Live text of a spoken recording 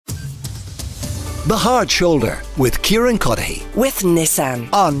The Hard Shoulder with Kieran with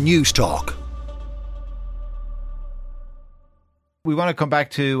Nissan on News Talk. We want to come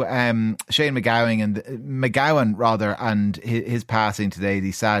back to Shane MacGowan and his passing today.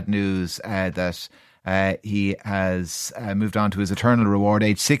 The sad news that he has moved on to his eternal reward,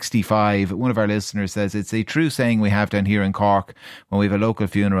 age 65. One of our listeners says, it's a true saying we have down here in Cork when we have a local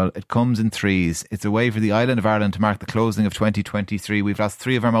funeral. It comes in threes. It's a way for the island of Ireland to mark the closing of 2023. We've lost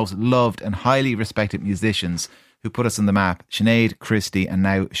three of our most loved and highly respected musicians who put us on the map. Sinead, Christy and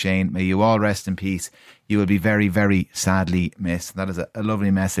now Shane. May you all rest in peace. You will be very, very sadly missed. That is a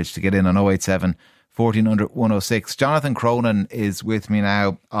lovely message to get in on 087 1400 106. Jonathan Cronin is with me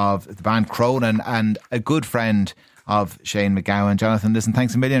now of the band Cronin and a good friend of Shane MacGowan. Jonathan, listen,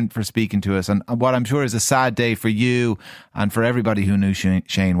 thanks a million for speaking to us and what I'm sure is a sad day for you and for everybody who knew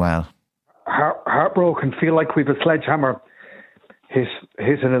Shane well. Heartbroken, feel like we've a sledgehammer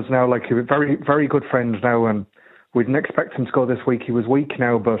hitting us now. Like he was very, very good friends now, and we didn't expect him to go this week. He was weak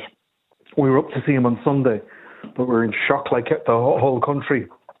now, but we were up to see him on Sunday, but we were in shock like the whole country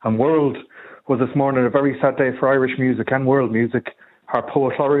and world was this morning. A very sad day for Irish music and world music. Our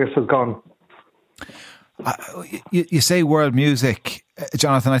poet laureate has gone. You say world music,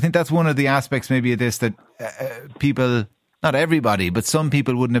 Jonathan. I think that's one of the aspects maybe of this that people, not everybody, but some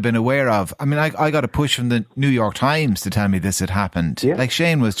people wouldn't have been aware of. I mean, I got a push from the New York Times to tell me this had happened. Yeah. Like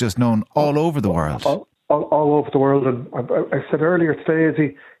Shane was just known all over the world. All over the world. And I said earlier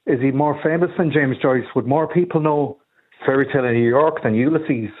today, is he more famous than James Joyce? Would more people know Fairy Tale in New York than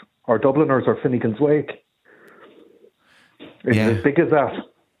Ulysses or Dubliners or Finnegan's Wake? It's as big as that.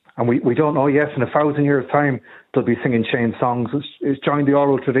 And we don't know yet. In 1,000 years' time, they'll be singing Shane's songs. It's joined the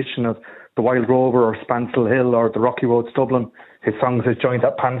oral tradition of the Wild Rover or Spansel Hill or the Rocky Roads Dublin. His songs has joined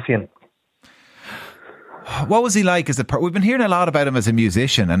that pantheon. What was he like as a person? We've been hearing a lot about him as a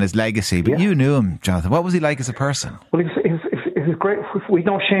musician and his legacy, but you knew him, Jonathan. What was he like as a person? Well, he's great. We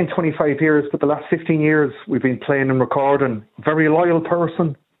know Shane 25 years, but the last 15 years we've been playing and recording. Very loyal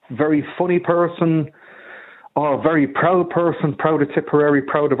person, very funny person, very proud person, proud of Tipperary,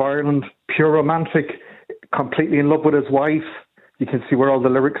 proud of Ireland, pure romantic, completely in love with his wife. You can see where all the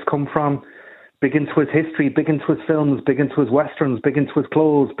lyrics come from. Big into his history, big into his films, big into his westerns, big into his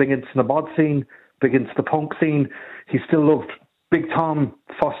clothes, big into the mod scene, big into the punk scene. He still loved Big Tom,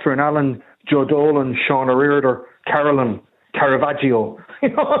 Foster and Allen, Joe Dolan, Sean O'Riordan, Carolyn, Caravaggio. You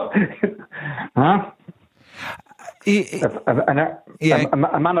know? Huh?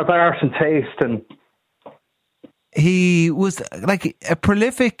 A man of art and taste. And he was like a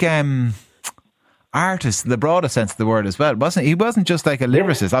prolific artist in the broadest sense of the word as well, wasn't he? He wasn't just like a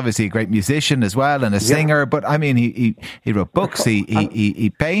lyricist, obviously a great musician as well and a singer, but I mean he wrote books,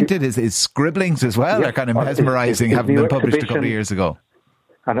 he painted. His scribblings as well are kind of mesmerising, having been published a couple of years ago.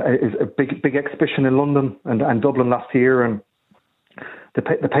 And a big exhibition in London and Dublin last year, and the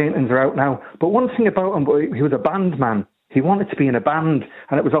paintings are out now. But one thing about him, he was a band man. He wanted to be in a band,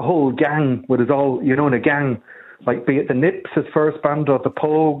 and it was a whole gang with in a gang, like be it the Nips, his first band, or the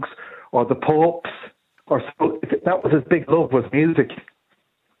Pogues, or the Popes, or so. That was his big love, was music.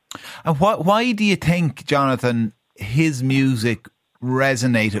 And why do you think, Jonathan, his music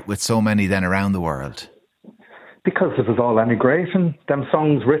resonated with so many then around the world? Because it was all emigration. Them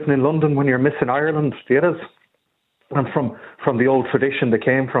songs written in London when you're missing Ireland, it is. And from the old tradition they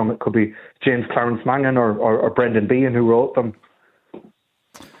came from, it could be James Clarence Mangan or Brendan Behan who wrote them.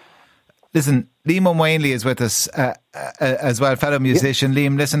 Listen, Liam Ó Maonlaoí is with us as well, fellow musician.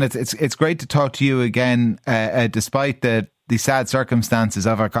 Liam, listen, it's great to talk to you again, despite the sad circumstances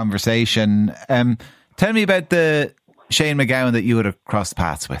of our conversation. Tell me about the Shane MacGowan that you would have crossed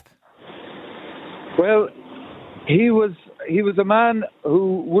paths with. Well, he was a man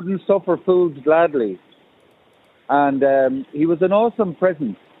who wouldn't suffer fools gladly, and he was an awesome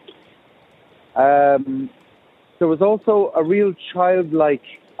presence. There was also a real childlike,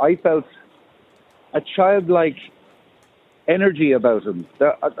 I felt, a childlike energy about him.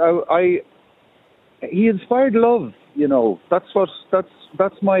 He inspired love, you know. That's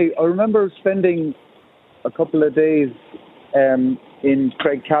my. I remember spending a couple of days in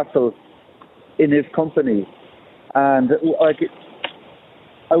Craigcastle in his company, and like it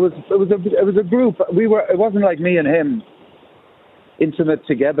was a group. It wasn't like me and him intimate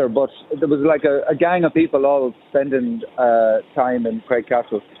together, but there was like a gang of people all spending time in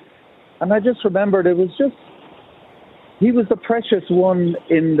Craigcastle. And I just remembered he was the precious one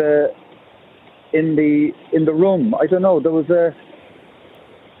in the room. I don't know.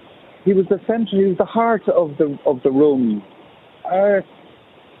 He was the center. He was the heart of the room.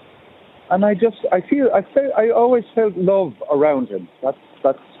 And I always felt love around him.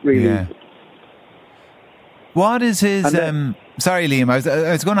 That's really. Yeah. What is his? Sorry, Liam. I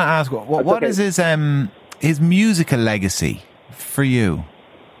was going to ask. What is his musical legacy for you?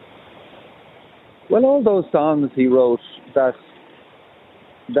 Well, all those songs he wrote that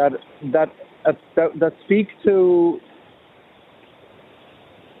speak to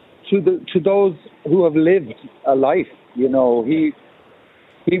those who have lived a life. You know, he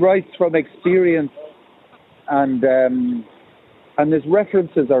writes from experience, and his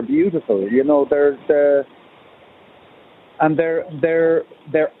references are beautiful. You know, they're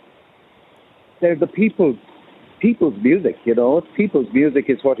the people's music. You know, people's music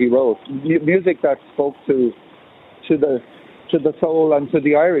is what he wrote. Music that spoke to the soul and to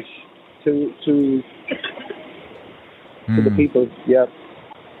the Irish, to the people. Yeah.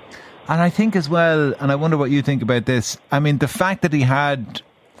 And I think as well, and I wonder what you think about this. I mean, the fact that he had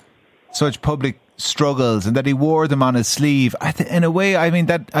such public struggles and that he wore them on his sleeve, in a way, I mean,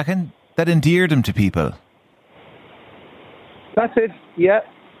 that endeared him to people. That's it. Yeah.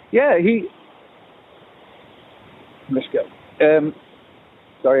 Let's go.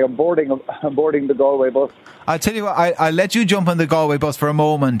 Sorry, I'm boarding the Galway bus. I'll tell you what, I'll let you jump on the Galway bus for a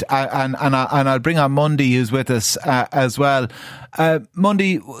moment, and I'll bring on Mundy, who's with us as well.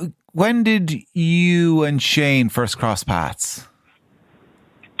 Mundy, when did you and Shane first cross paths?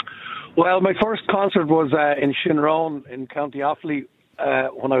 Well, my first concert was in Shinrone in County Offaly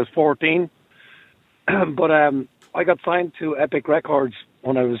when I was 14. But I got signed to Epic Records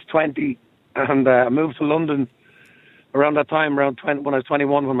when I was 20, and I moved to London around that time, when I was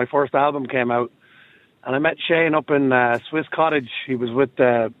 21, when my first album came out. And I met Shane up in Swiss Cottage. He was with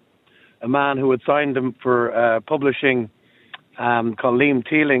a man who had signed him for publishing called Liam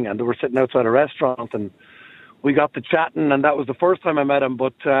Teeling, and they were sitting outside a restaurant, and we got to chatting, and that was the first time I met him.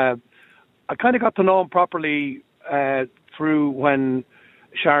 But I kind of got to know him properly through when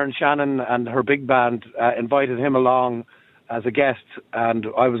Sharon Shannon and her big band invited him along as a guest, and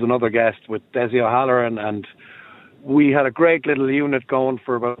I was another guest with Desi O'Halloran, and we had a great little unit going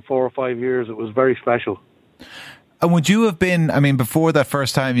for about 4 or 5 years. It was very special. And would you have been, I mean, before that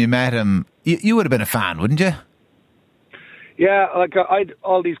first time you met him, you would have been a fan, wouldn't you? Yeah, like I'd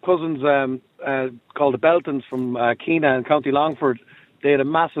all these cousins called the Beltons from Keena in County Longford. They had a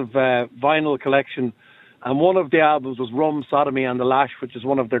massive vinyl collection, and one of the albums was Rum, Sodomy and the Lash, which is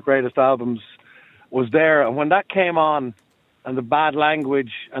one of their greatest albums, was there. And when that came on, and the bad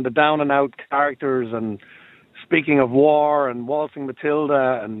language and the down and out characters and speaking of war and Waltzing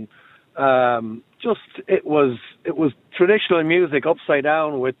Matilda and it was traditional music upside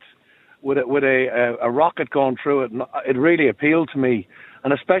down with a rocket going through it, and it really appealed to me,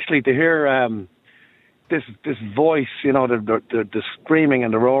 and especially to hear this voice, you know, the screaming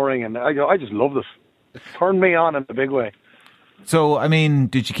and the roaring, and I just loved it. It turned me on in a big way. So, I mean,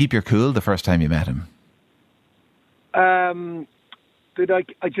 did you keep your cool the first time you met him? Did I?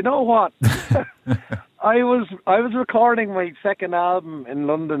 You know what? I was recording my second album in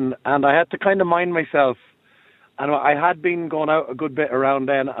London, and I had to kind of mind myself. And I had been going out a good bit around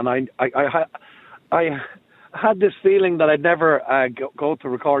then, and I had this feeling that I'd never go to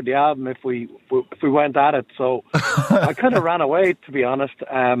record the album if we went at it. So I kind of ran away, to be honest.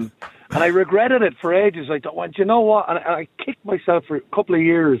 And I regretted it for ages. I thought, well, you know what? And I kicked myself for a couple of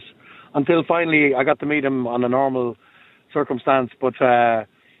years until finally I got to meet him on a normal circumstance. But no,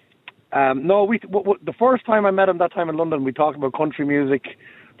 the first time I met him, that time in London, we talked about country music,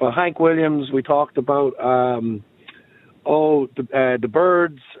 about Hank Williams. We talked about the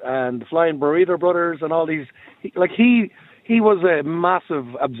Byrds and the Flying Burrito Brothers and all these. He was a massive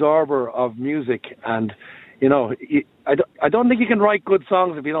absorber of music, and you know, I don't think you can write good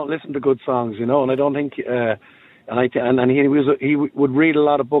songs if you don't listen to good songs, you know. And I don't think he would read a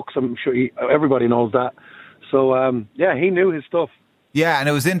lot of books. I'm sure everybody knows that. So yeah, he knew his stuff. Yeah, and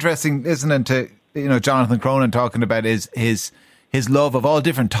it was interesting listening to, you know, Jonathan Cronin talking about his love of all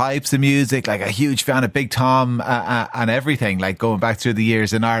different types of music, like a huge fan of Big Tom and everything, like going back through the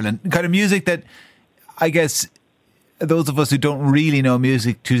years in Ireland. Kind of music that I guess those of us who don't really know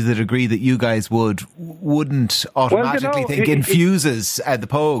music to the degree that you guys wouldn't automatically think infuses the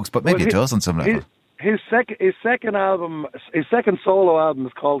Pogues, but maybe it does on some level. His second album, his second solo album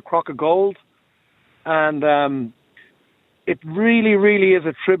is called Crock of Gold, and it really, really is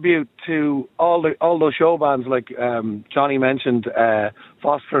a tribute to all those show bands like Johnny mentioned,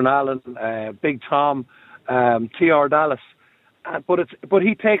 Foster and Allen, Big Tom, T.R. Dallas. But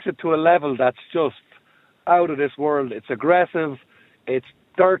he takes it to a level that's just out of this world. It's aggressive, it's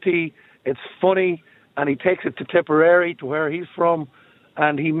dirty, it's funny, and he takes it to Tipperary, to where he's from,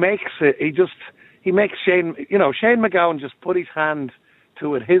 and he makes Shane, you know, Shane MacGowan just put his hand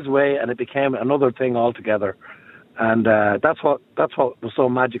to it his way, and it became another thing altogether. And that's what was so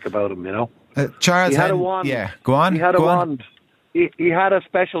magic about him, you know. Charles, he had a wand. Yeah, go on. He had a wand. He had a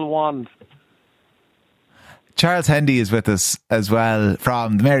special wand. Charles Hendy is with us as well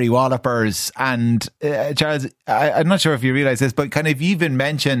from the Mary Wallopers. And Charles, I'm not sure if you realise this, but kind of you've been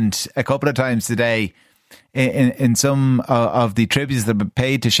mentioned a couple of times today in some of the tributes that have been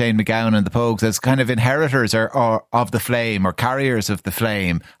paid to Shane MacGowan and the Pogues as kind of inheritors or of the flame or carriers of the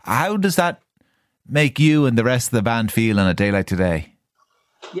flame. How does that make you and the rest of the band feel on a day like today?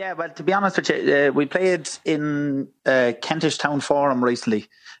 Yeah, well, to be honest with you, we played in Kentish Town Forum recently,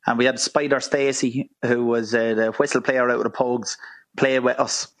 and we had Spider Stacey, who was the whistle player out of the Pogues, play with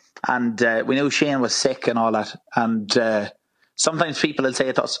us. And we knew Shane was sick and all that. And sometimes people will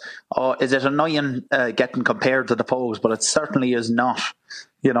say to us, "Oh, is it annoying getting compared to the Pogues?" But it certainly is not.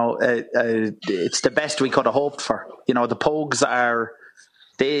 You know, it's the best we could have hoped for. You know, the Pogues are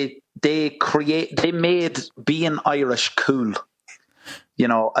they made being Irish cool. You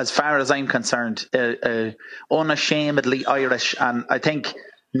know, as far as I'm concerned, unashamedly Irish. And I think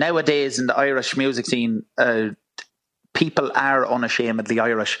nowadays in the Irish music scene, people are unashamedly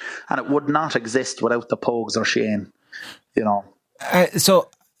Irish, and it would not exist without the Pogues or Shane. You know. So,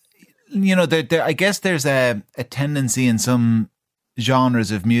 you know, I guess there's a tendency in some genres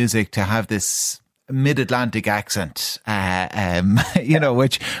of music to have this mid-Atlantic accent, you know,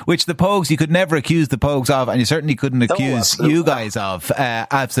 which the Pogues, you could never accuse the Pogues of, and you certainly couldn't accuse you guys of.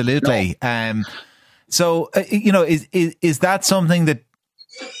 Absolutely. No. So, you know, is that something that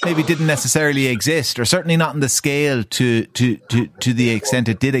maybe didn't necessarily exist, or certainly not in the scale to the extent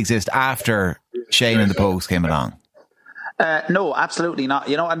it did exist after Shane and the Pogues came along? No, absolutely not.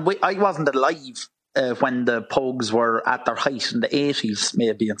 You know, and I wasn't alive when the Pogues were at their height in the 80s,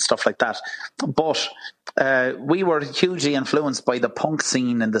 maybe, and stuff like that. But we were hugely influenced by the punk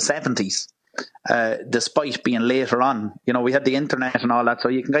scene in the 70s, despite being later on. You know, we had the internet and all that, so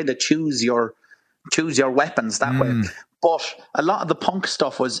you can kind of choose your weapons that way. But a lot of the punk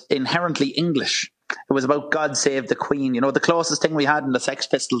stuff was inherently English. It was about God Save the Queen. You know, the closest thing we had in the Sex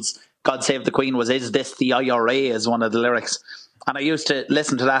Pistols, God Save the Queen, was "Is this the IRA?" as one of the lyrics. And I used to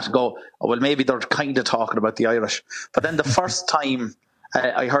listen to that and go, "Oh, well, maybe they're kind of talking about the Irish." But then the first time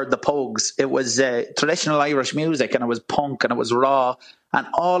I heard the Pogues, it was traditional Irish music, and it was punk, and it was raw, and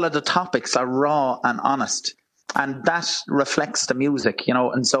all of the topics are raw and honest. And that reflects the music, you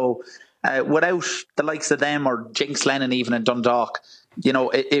know. And so without the likes of them or Jinx Lennon even in Dundalk, you know,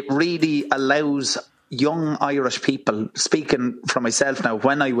 it really allows young Irish people, speaking for myself now,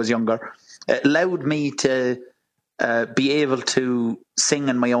 when I was younger, it allowed me to be able to sing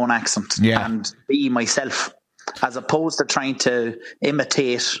in my own accent and be myself, as opposed to trying to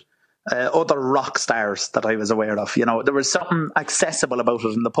imitate other rock stars that I was aware of. You know, there was something accessible about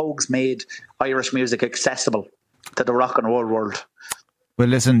it, and the Pogues made Irish music accessible to the rock and roll world. Well,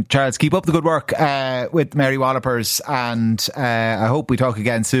 listen, Charles, keep up the good work with Mary Wallopers, and I hope we talk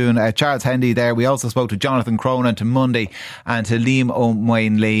again soon. Charles Hendy there. We also spoke to Jonathan Cronin, to Mundy, and to Ó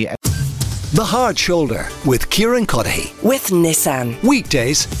Maonlaoí. The Hard Shoulder with Kieran with Nissan.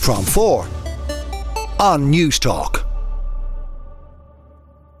 Weekdays from 4 on News Talk.